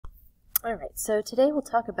Alright, so today we'll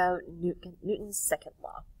talk about Newton's second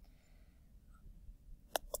law.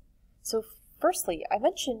 So firstly, I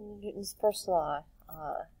mentioned Newton's first law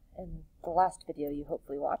in the last video you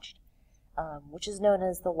hopefully watched, which is known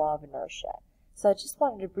as the law of inertia. So I just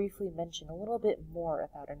wanted to briefly mention a little bit more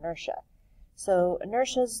about inertia. So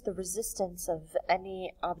inertia is the resistance of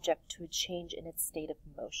any object to a change in its state of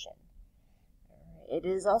motion. It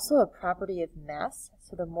is also a property of mass,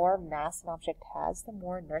 so the more mass an object has, the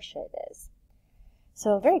more inertia it is.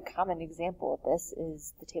 So a very common example of this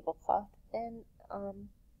is the tablecloth and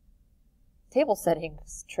table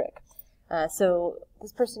settings trick. So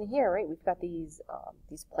this person here, right, we've got these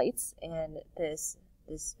plates and this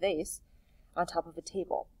vase on top of a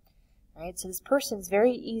table, right? So this person's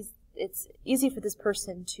very easy. It's easy for this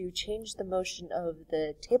person to change the motion of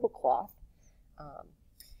the tablecloth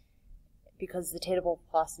because the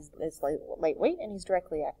tablecloth is lightweight and he's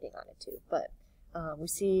directly acting on it too. But we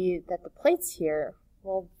see that the plates here,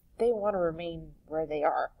 well, they want to remain where they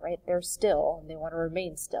are, right? They're still and they want to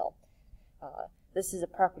remain still. This is a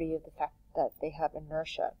property of the fact that they have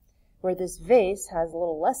inertia, where this vase has a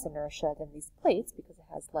little less inertia than these plates because it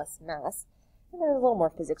has less mass. And there's a little more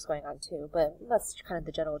physics going on too, but that's kind of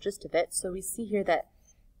the general gist of it. So we see here that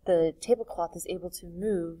the tablecloth is able to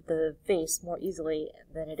move the vase more easily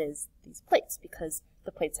than it is these plates because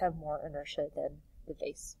the plates have more inertia than the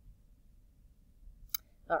vase.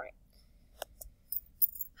 Alright.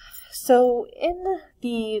 So in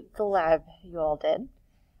the lab you all did,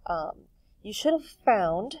 you should have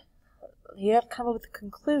found, you have come up with the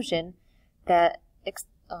conclusion that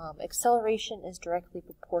acceleration is directly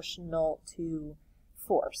proportional to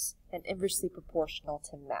force and inversely proportional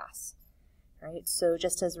to mass. Right? So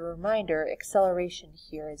just as a reminder, acceleration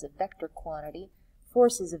here is a vector quantity,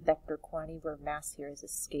 force is a vector quantity, where mass here is a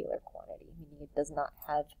scalar quantity, meaning it does not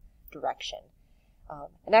have direction.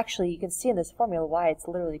 And actually, you can see in this formula why it's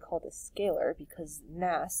literally called a scalar, because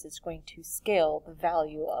mass is going to scale the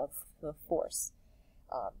value of the force.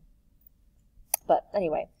 But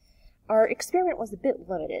anyway, our experiment was a bit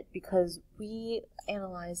limited because we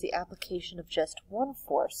analyzed the application of just one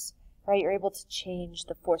force. Right, you're able to change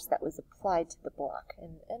the force that was applied to the block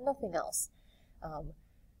and nothing else.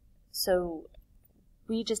 So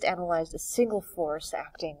we just analyzed a single force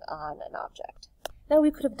acting on an object. Now we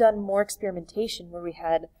could have done more experimentation where we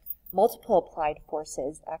had multiple applied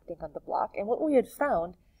forces acting on the block, and what we had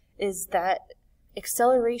found is that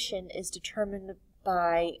acceleration is determined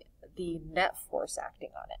by the net force acting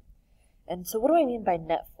on it. And so what do I mean by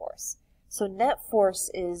net force? So net force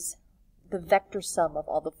is the vector sum of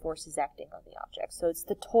all the forces acting on the object. So it's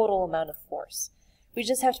the total amount of force. We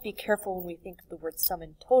just have to be careful when we think of the word sum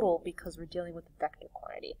in total because we're dealing with a vector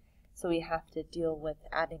quantity. So we have to deal with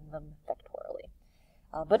adding them vectorially.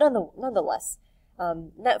 But nonetheless,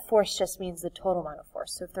 net force just means the total amount of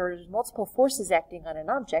force. So if there's multiple forces acting on an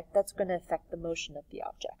object, that's going to affect the motion of the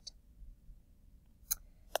object.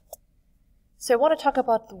 So I want to talk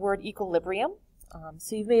about the word equilibrium.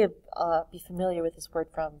 So you may be familiar with this word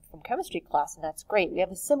from chemistry class, and that's great. We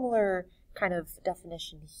have a similar kind of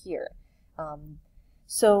definition here.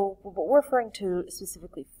 So what we're referring to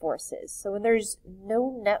specifically forces. So when there's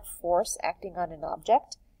no net force acting on an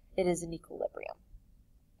object, it is an equilibrium.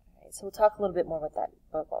 All right, so we'll talk a little bit more about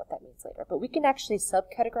what that means later. But we can actually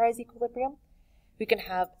subcategorize equilibrium. We can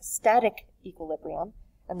have static equilibrium,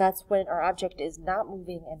 and that's when our object is not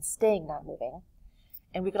moving and staying not moving.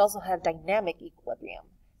 And we could also have dynamic equilibrium.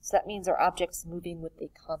 So that means our object's moving with a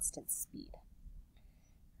constant speed.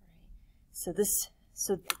 Right.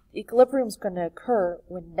 So equilibrium is going to occur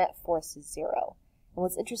when net force is zero. And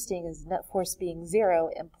what's interesting is net force being zero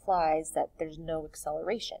implies that there's no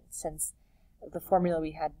acceleration. Since the formula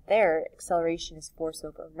we had there, acceleration is force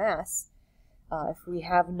over mass. If we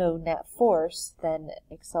have no net force, then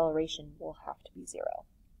acceleration will have to be zero.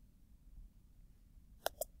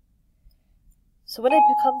 So when it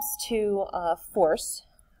comes to force,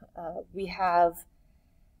 we have,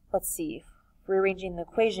 let's see, rearranging the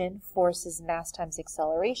equation, force is mass times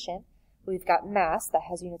acceleration. We've got mass that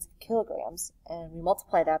has units of kilograms, and we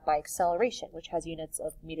multiply that by acceleration, which has units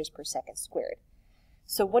of meters per second squared.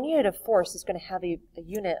 So one unit of force is going to have a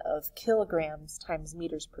unit of kilograms times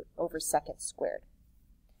meters over second squared.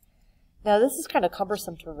 Now this is kind of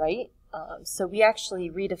cumbersome to write, so we actually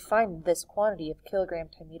redefine this quantity of kilogram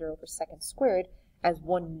times meter over second squared as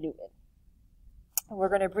 1 Newton. And we're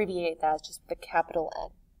going to abbreviate that as just the capital N.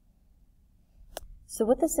 So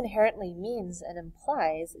what this inherently means and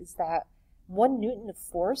implies is that 1 Newton of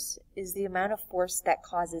force is the amount of force that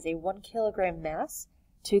causes a 1 kilogram mass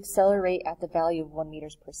to accelerate at the value of 1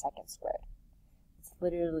 meters per second squared. It's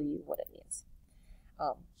literally what it means.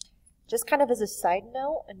 Just kind of as a side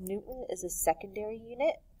note, a Newton is a secondary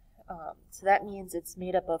unit. So that means it's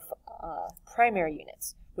made up of primary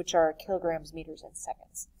units, which are kilograms, meters, and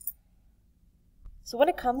seconds. So when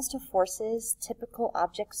it comes to forces, typical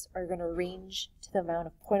objects are going to range to the amount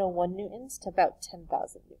of 0.01 newtons to about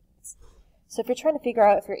 10,000 newtons. So if you're trying to figure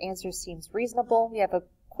out if your answer seems reasonable, we have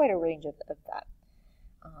quite a range of that.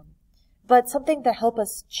 But something to help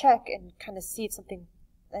us check and kind of see if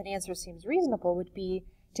an answer seems reasonable would be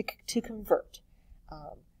to convert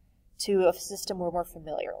to a system we're more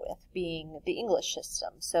familiar with, being the English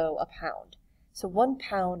system, so a pound. So 1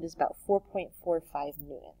 pound is about 4.45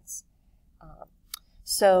 newtons.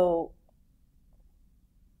 So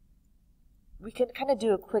we can kind of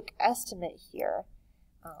do a quick estimate here.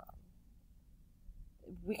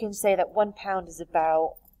 We can say that 1 pound is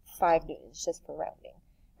about 5 newtons, just for rounding.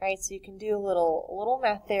 Right? So you can do a little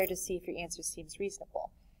math there to see if your answer seems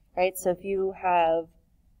reasonable. Right? So if you have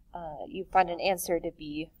you find an answer to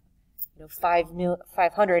be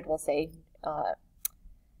 500, we'll say,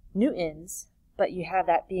 newtons, but you have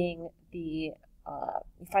that being you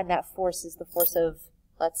find that force is the force of,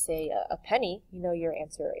 let's say, a penny, your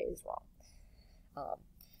answer is wrong.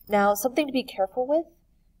 Now, something to be careful with,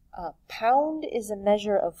 pound is a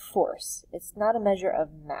measure of force. It's not a measure of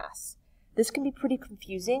mass. This can be pretty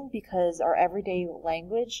confusing because our everyday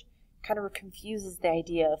language kind of confuses the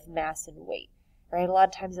idea of mass and weight. Right? A lot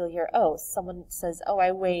of times you'll hear, someone says,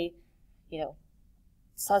 I weigh,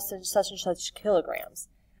 such and such kilograms.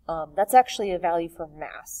 That's actually a value for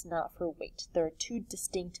mass, not for weight. There are two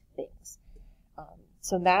distinct things.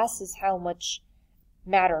 So mass is how much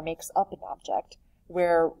matter makes up an object,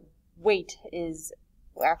 where weight is,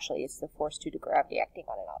 it's the force due to gravity acting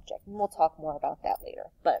on an object. And we'll talk more about that later.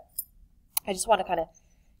 But I just want to kind of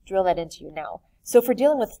drill that into you now. So if we're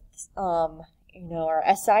dealing with our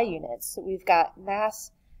SI units, so we've got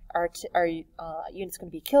mass, our unit's going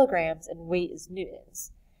to be kilograms, and weight is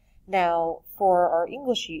newtons. Now, for our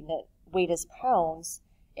English unit, weight is pounds,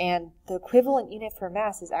 and the equivalent unit for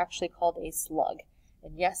mass is actually called a slug.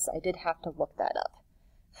 And yes, I did have to look that up.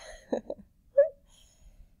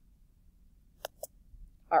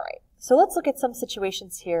 All right, so let's look at some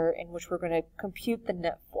situations here in which we're going to compute the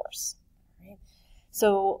net force.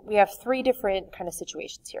 So we have 3 different kind of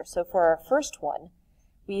situations here. So for our first one,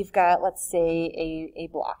 we've got, let's say, a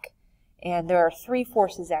block. And there are 3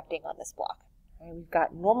 forces acting on this block. Right? We've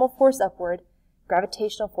got normal force upward,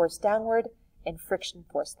 gravitational force downward, and friction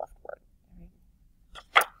force leftward.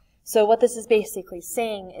 Right? So what this is basically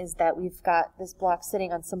saying is that we've got this block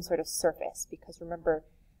sitting on some sort of surface. Because remember,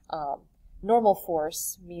 normal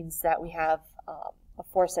force means that we have a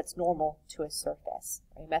force that's normal to a surface,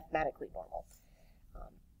 right? Mathematically normal.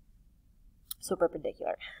 So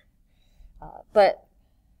perpendicular. But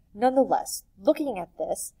nonetheless, looking at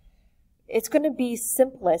this, it's going to be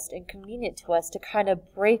simplest and convenient to us to kind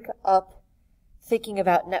of break up thinking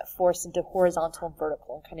about net force into horizontal and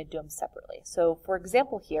vertical and kind of do them separately. So for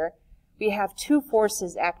example here, we have 2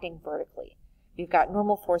 forces acting vertically. We've got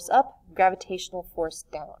normal force up, gravitational force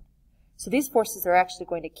down. So these forces are actually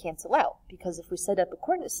going to cancel out, because if we set up a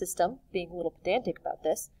coordinate system, being a little pedantic about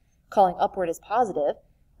this, calling upward as positive,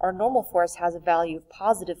 our normal force has a value of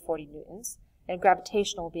positive 40 newtons, and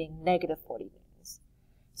gravitational being negative 40 newtons.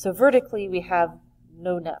 So vertically, we have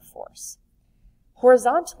no net force.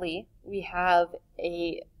 Horizontally, we have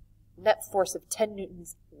a net force of 10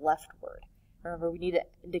 newtons leftward. Remember, we need to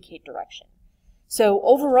indicate direction. So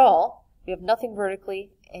overall, we have nothing vertically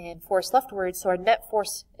and force leftward, so our net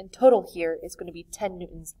force in total here is going to be 10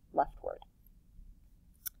 newtons leftward.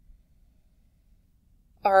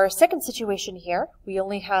 Our second situation here, we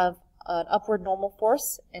only have an upward normal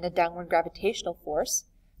force and a downward gravitational force.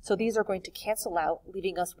 So these are going to cancel out,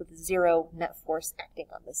 leaving us with 0 net force acting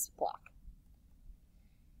on this block.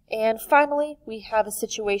 And finally, we have a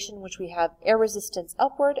situation in which we have air resistance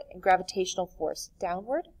upward and gravitational force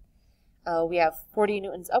downward. We have 40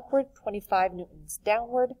 newtons upward, 25 newtons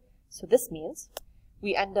downward. So this means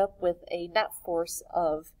we end up with a net force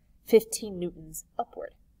of 15 newtons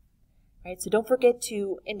upward. Right? So don't forget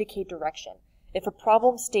to indicate direction. If a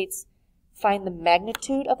problem states find the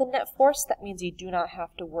magnitude of the net force, that means you do not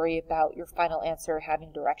have to worry about your final answer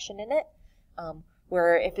having direction in it.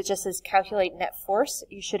 Where if it just says calculate net force,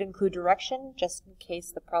 you should include direction just in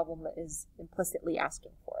case the problem is implicitly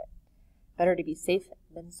asking for it. Better to be safe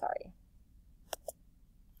than sorry.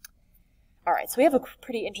 All right, so we have a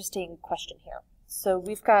pretty interesting question here. So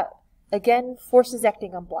we've got, again, forces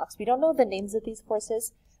acting on blocks. We don't know the names of these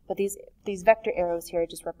forces, but these vector arrows here are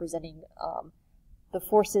just representing the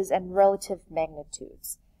forces and relative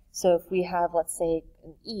magnitudes. So if we have, let's say,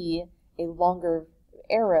 an E, a longer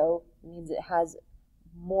arrow means it has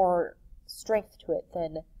more strength to it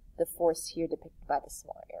than the force here depicted by the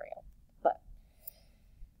smaller area. But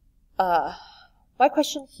my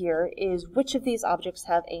question here is, which of these objects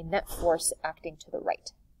have a net force acting to the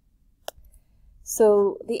right?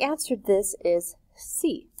 So the answer to this is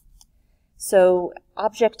C. So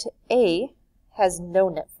object A has no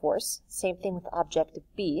net force. Same thing with object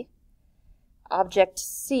B. Object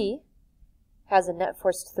C has a net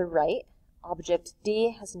force to the right. Object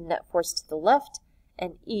D has a net force to the left.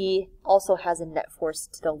 And E also has a net force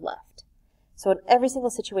to the left. So in every single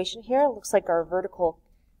situation here, it looks like our vertical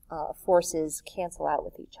forces cancel out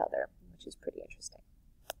with each other, which is pretty interesting.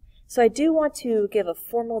 So I do want to give a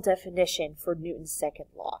formal definition for Newton's second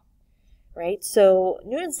law, right? So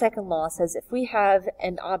Newton's second law says if we have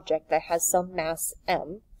an object that has some mass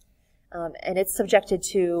m, and it's subjected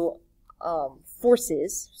to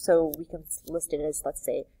forces, so we can list it as, let's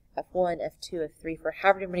say, F1, F2, F3, for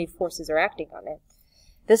however many forces are acting on it,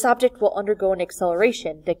 this object will undergo an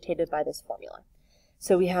acceleration dictated by this formula.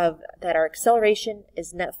 So we have that our acceleration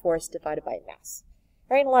is net force divided by mass.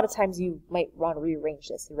 Right? And a lot of times you might want to rearrange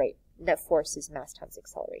this, right? Net force is mass times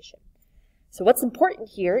acceleration. So what's important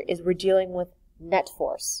here is we're dealing with net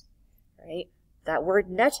force, right? That word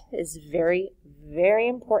net is very, very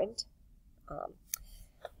important.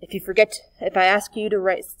 If you forget, if I ask you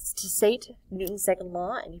to state Newton's second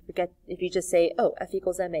law, and you forget, if you just say, oh, F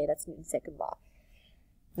equals ma, that's Newton's second law.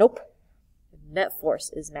 Nope. Net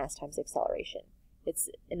force is mass times acceleration. It's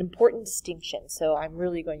an important distinction, so I'm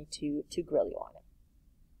really going to grill you on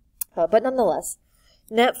it. But nonetheless,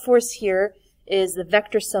 net force here is the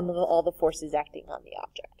vector sum of all the forces acting on the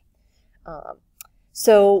object.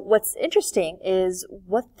 So what's interesting is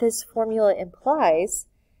what this formula implies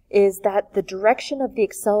is that the direction of the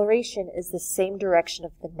acceleration is the same direction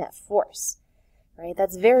of the net force. Right?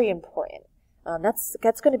 That's very important.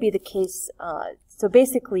 That's going to be the case. So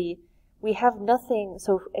basically, we have nothing.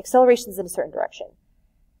 So acceleration is in a certain direction.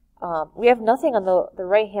 We have nothing on the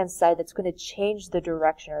right-hand side that's going to change the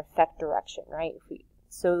direction or affect direction, right?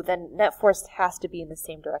 So then net force has to be in the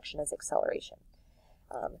same direction as acceleration.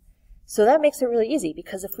 So that makes it really easy,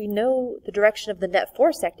 because if we know the direction of the net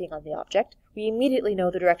force acting on the object, we immediately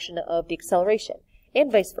know the direction of the acceleration,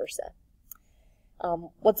 and vice versa.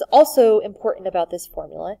 What's also important about this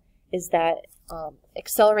formula is that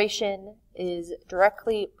acceleration is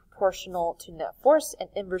directly proportional to net force and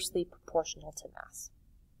inversely proportional to mass.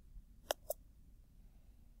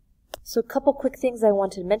 So a couple quick things I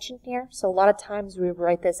want to mention here. So a lot of times we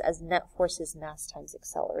write this as net force is mass times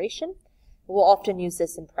acceleration. We'll often use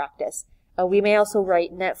this in practice. We may also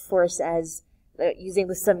write net force as using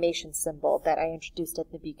the summation symbol that I introduced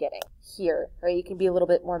at the beginning here. Right? You can be a little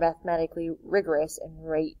bit more mathematically rigorous and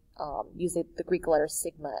write using the Greek letter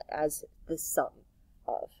sigma as the sum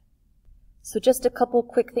of. So just a couple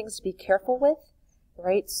quick things to be careful with.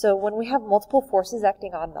 Right? So when we have multiple forces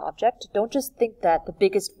acting on an object, don't just think that the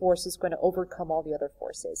biggest force is going to overcome all the other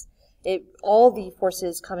forces. All the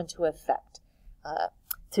forces come into effect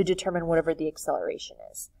to determine whatever the acceleration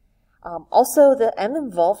is. Also, the m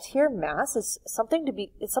involved here, mass, is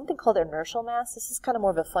it's something called inertial mass. This is kind of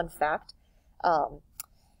more of a fun fact.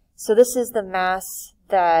 So this is the mass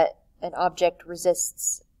that an object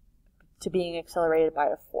resists to being accelerated by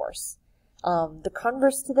a force. The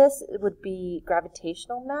converse to this would be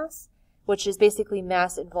gravitational mass, which is basically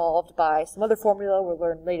mass involved by some other formula we'll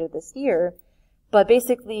learn later this year. But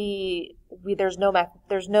basically, there's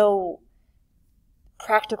no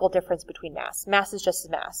practical difference between mass. Mass is just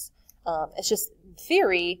mass. It's just, in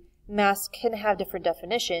theory, mass can have different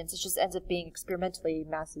definitions. It just ends up being experimentally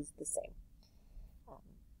mass is the same.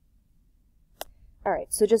 All right,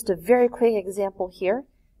 so just a very quick example here.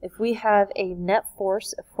 If we have a net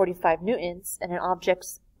force of 45 newtons and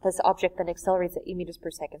this object then accelerates at 8 meters per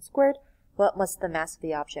second squared, what must the mass of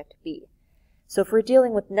the object be? So if we're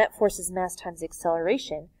dealing with net force is mass times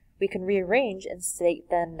acceleration, we can rearrange and state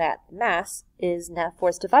then that mass is net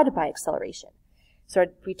force divided by acceleration. So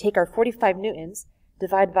we take our 45 newtons,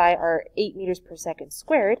 divide by our 8 meters per second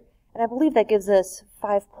squared, and I believe that gives us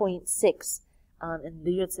 5.6, and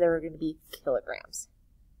the units there are going to be kilograms.